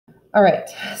All right,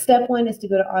 step one is to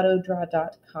go to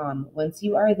autodraw.com. Once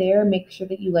you are there, make sure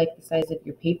that you like the size of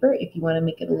your paper. If you want to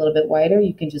make it a little bit wider,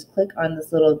 you can just click on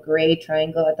this little gray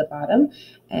triangle at the bottom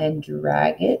and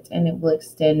drag it, and it will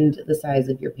extend the size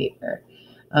of your paper.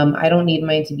 I don't need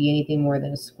mine to be anything more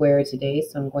than a square today,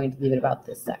 so I'm going to leave it about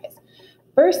this size.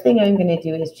 First thing I'm going to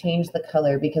do is change the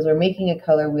color because we're making a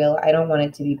color wheel. I don't want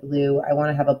it to be blue. I want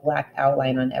to have a black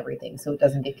outline on everything so it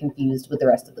doesn't get confused with the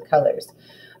rest of the colors.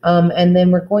 And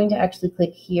then we're going to actually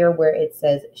click here where it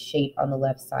says shape on the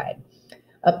left side.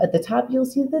 Up at the top, you'll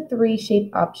see the 3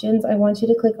 shape options. I want you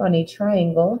to click on a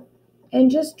triangle and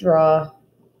just draw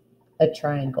a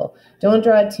triangle. Don't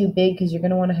draw it too big because you're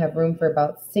going to want to have room for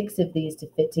about 6 of these to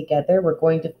fit together. We're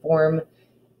going to form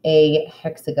a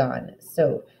hexagon.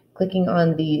 So clicking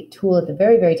on the tool at the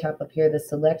very, very top up here, the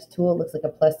select tool, it looks like a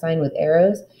plus sign with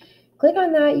arrows. Click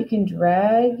on that. You can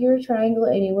drag your triangle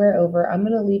anywhere over. I'm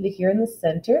going to leave it here in the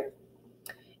center.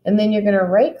 And then you're going to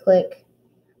right click.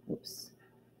 Oops.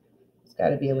 There's got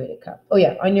to be a way to cut. Oh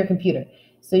yeah, on your computer.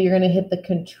 So you're going to hit the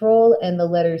Control and the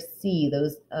letter C,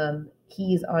 those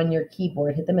keys on your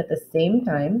keyboard. Hit them at the same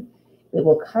time. It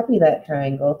will copy that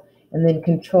triangle. And then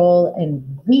Control and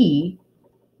V,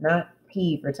 not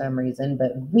P for some reason,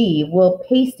 but V will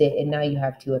paste it. And now you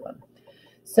have 2 of them.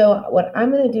 So what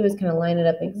I'm going to do is kind of line it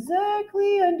up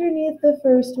exactly underneath the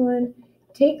first one.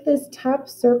 Take this top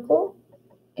circle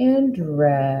and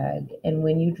drag. And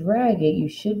when you drag it, you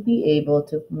should be able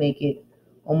to make it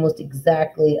almost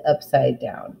exactly upside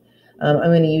down. I'm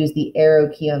going to use the arrow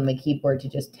key on my keyboard to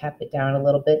just tap it down a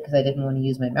little bit because I didn't want to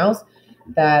use my mouse.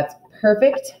 That's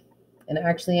perfect. And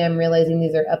actually, I'm realizing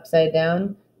these are upside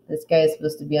down. This guy is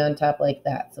supposed to be on top like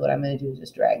that. So what I'm going to do is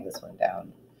just drag this one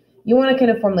down. You want to kind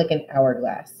of form like an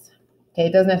hourglass. Okay,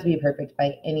 it doesn't have to be perfect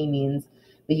by any means,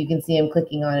 but you can see I'm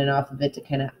clicking on and off of it to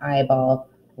kind of eyeball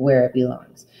where it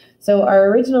belongs. So our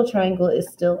original triangle is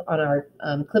still on our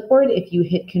clipboard. If you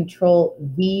hit Control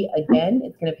V again,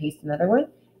 it's going to paste another one.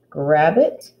 Grab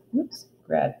it. Oops,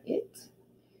 grab it.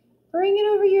 Bring it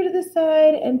over here to the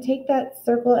side and take that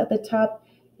circle at the top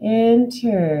and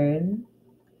turn.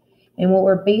 And what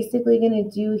we're basically going to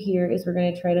do here is we're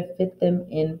going to try to fit them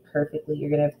in perfectly.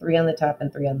 You're going to have 3 on the top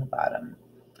and 3 on the bottom.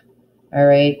 All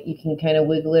right, you can kind of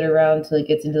wiggle it around until it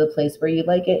gets into the place where you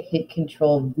like it. Hit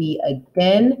Control V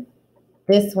again.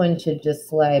 This one should just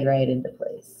slide right into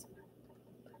place.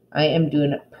 I am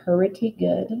doing pretty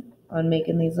good on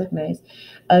making these look nice.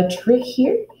 A trick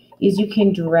here is you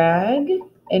can drag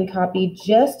and copy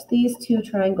just these 2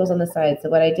 triangles on the side. So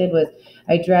what I did was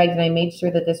I dragged and I made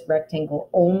sure that this rectangle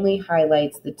only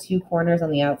highlights the 2 corners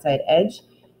on the outside edge.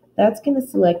 That's going to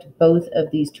select both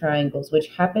of these triangles, which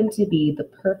happen to be the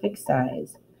perfect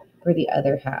size for the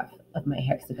other half of my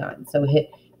hexagon. So hit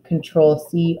Control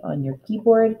C on your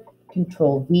keyboard,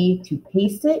 Control V to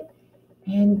paste it,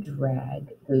 and drag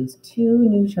those 2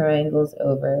 new triangles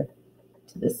over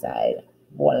to the side.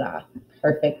 Voila,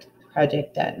 perfect,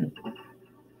 project done.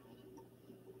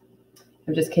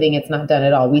 I'm just kidding, it's not done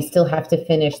at all. We still have to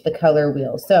finish the color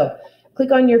wheel. So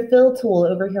click on your fill tool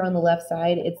over here on the left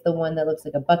side. It's the one that looks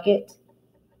like a bucket.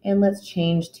 And let's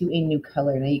change to a new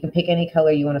color. Now you can pick any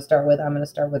color you want to start with. I'm going to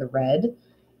start with red.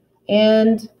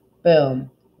 And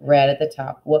boom, red at the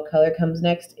top. What color comes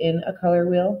next in a color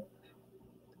wheel?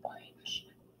 Orange.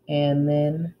 And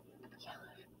then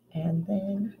yellow. And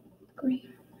then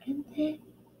green. And then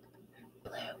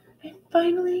blue. And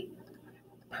finally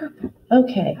purple.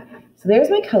 Okay, so there's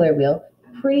my color wheel.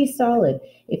 Pretty solid.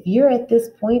 If you're at this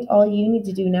point, all you need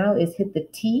to do now is hit the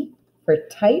T for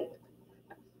type.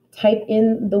 Type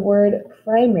in the word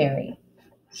primary.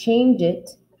 Change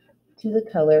it to the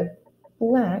color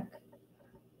black.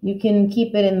 You can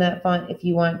keep it in that font if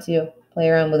you want to. Play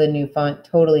around with a new font.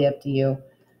 Totally up to you.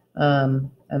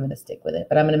 I'm going to stick with it,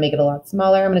 but I'm going to make it a lot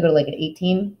smaller. I'm going to go to like an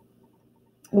 18.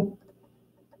 Oop.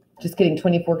 Just kidding,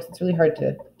 24, because it's really hard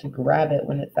to grab it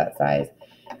when it's that size.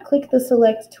 Click the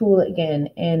select tool again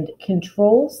and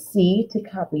Control C to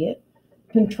copy it,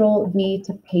 Control V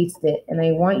to paste it. And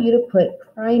I want you to put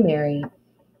primary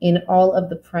in all of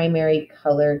the primary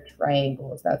color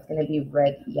triangles. That's going to be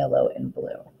red, yellow, and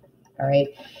blue. All right.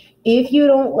 If you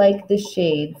don't like the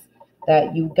shades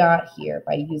that you got here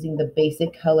by using the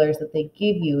basic colors that they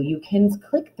give you, you can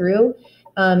click through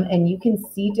and you can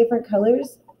see different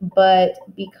colors. But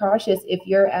be cautious if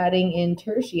you're adding in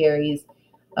tertiaries.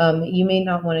 You may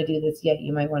not want to do this yet.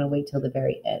 You might want to wait till the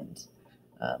very end.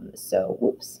 So,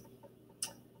 whoops.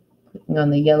 Clicking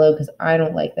on the yellow because I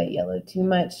don't like that yellow too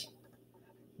much.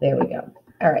 There we go.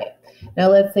 All right. Now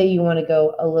let's say you want to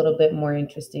go a little bit more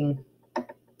interesting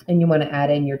and you want to add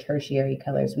in your tertiary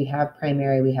colors. We have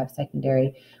primary, we have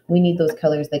secondary. We need those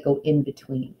colors that go in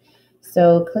between.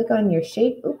 So click on your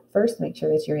shape. Oop, first, make sure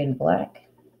that you're in black.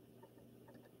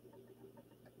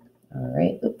 All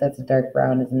right. Oop, that's a dark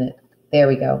brown, isn't it? There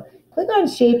we go. Click on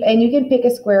shape, and you can pick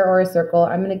a square or a circle.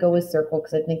 I'm going to go with circle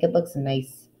because I think it looks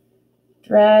nice.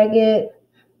 Drag it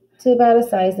to about a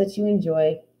size that you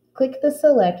enjoy. Click the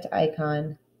select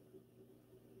icon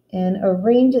and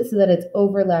arrange it so that it's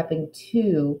overlapping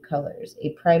two colors,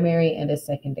 a primary and a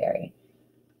secondary.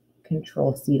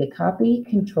 Control C to copy,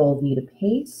 Control V to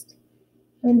paste,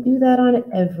 and do that on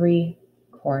every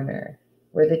corner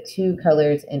where the two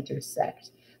colors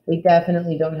intersect. They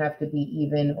definitely don't have to be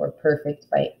even or perfect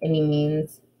by any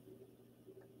means.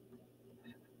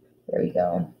 There we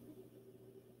go.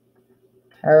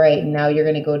 All right, now you're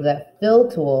going to go to that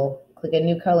fill tool, click a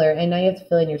new color, and now you have to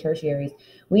fill in your tertiaries.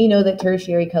 We know that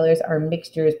tertiary colors are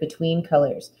mixtures between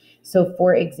colors. So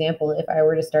for example, if I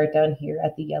were to start down here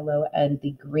at the yellow and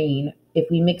the green, if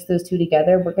we mix those two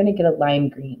together, we're going to get a lime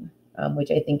green,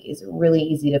 which I think is really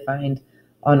easy to find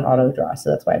on AutoDraw. So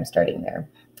that's why I'm starting there.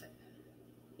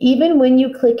 Even when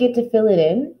you click it to fill it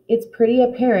in, it's pretty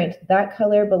apparent that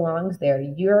color belongs there.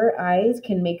 Your eyes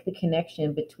can make the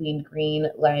connection between green,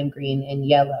 lime green, and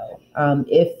yellow.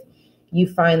 If you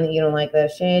find that you don't like that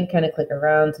shade, kind of click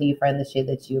around till you find the shade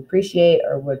that you appreciate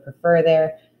or would prefer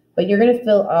there. But you're going to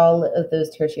fill all of those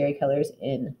tertiary colors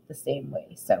in the same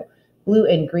way. So blue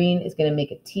and green is going to make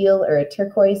a teal or a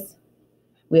turquoise.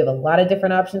 We have a lot of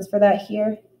different options for that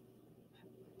here.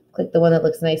 Click the one that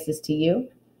looks nicest to you.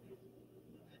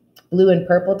 Blue and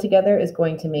purple together is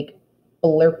going to make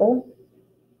blurple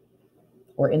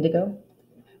or indigo.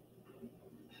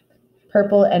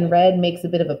 Purple and red makes a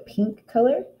bit of a pink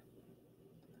color.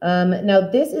 Now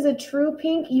this is a true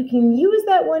pink. You can use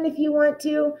that one if you want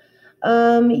to.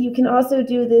 You can also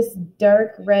do this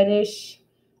dark reddish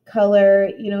color.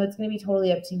 You know, it's going to be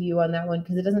totally up to you on that one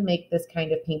because it doesn't make this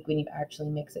kind of pink when you actually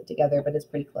mix it together, but it's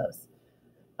pretty close.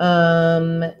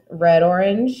 Red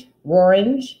orange,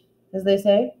 orange, as they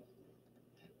say,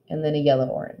 and then a yellow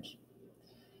orange.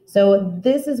 So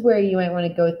this is where you might want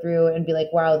to go through and be like,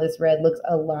 wow, this red looks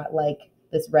a lot like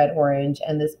this red orange,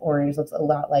 and this orange looks a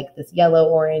lot like this yellow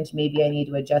orange. Maybe I need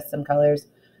to adjust some colors.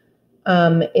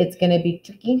 It's going to be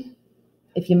tricky.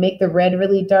 If you make the red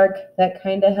really dark, that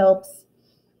kind of helps.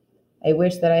 I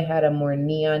wish that I had a more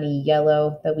neon-y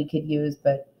yellow that we could use,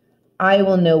 but I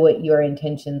will know what your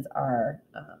intentions are.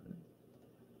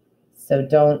 So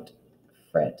don't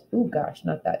fret. Oh gosh,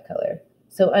 not that color.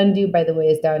 So undo, by the way,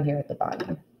 is down here at the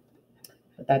bottom.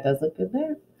 But that does look good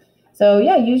there. So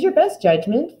yeah, use your best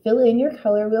judgment. Fill in your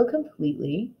color wheel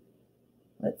completely.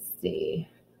 Let's see.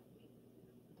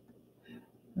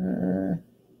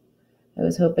 I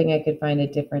was hoping I could find a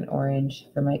different orange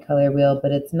for my color wheel,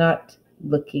 but it's not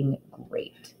looking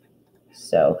great.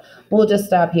 So we'll just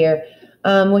stop here.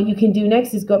 What you can do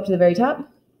next is go up to the very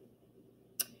top.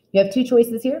 You have two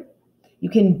choices here. You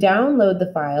can download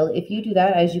the file. If you do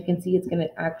that, as you can see, it's going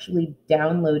to actually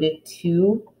download it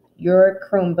to your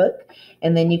Chromebook,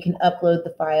 and then you can upload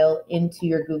the file into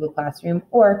your Google Classroom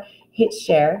or hit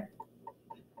share.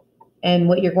 And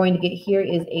what you're going to get here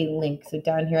is a link. So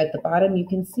down here at the bottom, you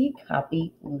can see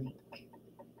copy link.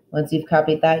 Once you've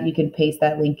copied that, you can paste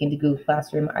that link into Google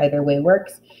Classroom. Either way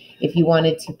works. If you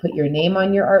wanted to put your name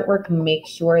on your artwork, make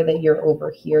sure that you're over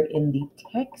here in the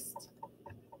text,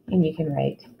 and you can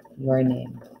write your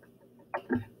name.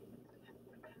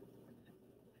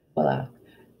 Voila.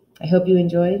 I hope you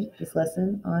enjoyed this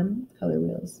lesson on color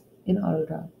wheels in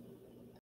AutoDraw.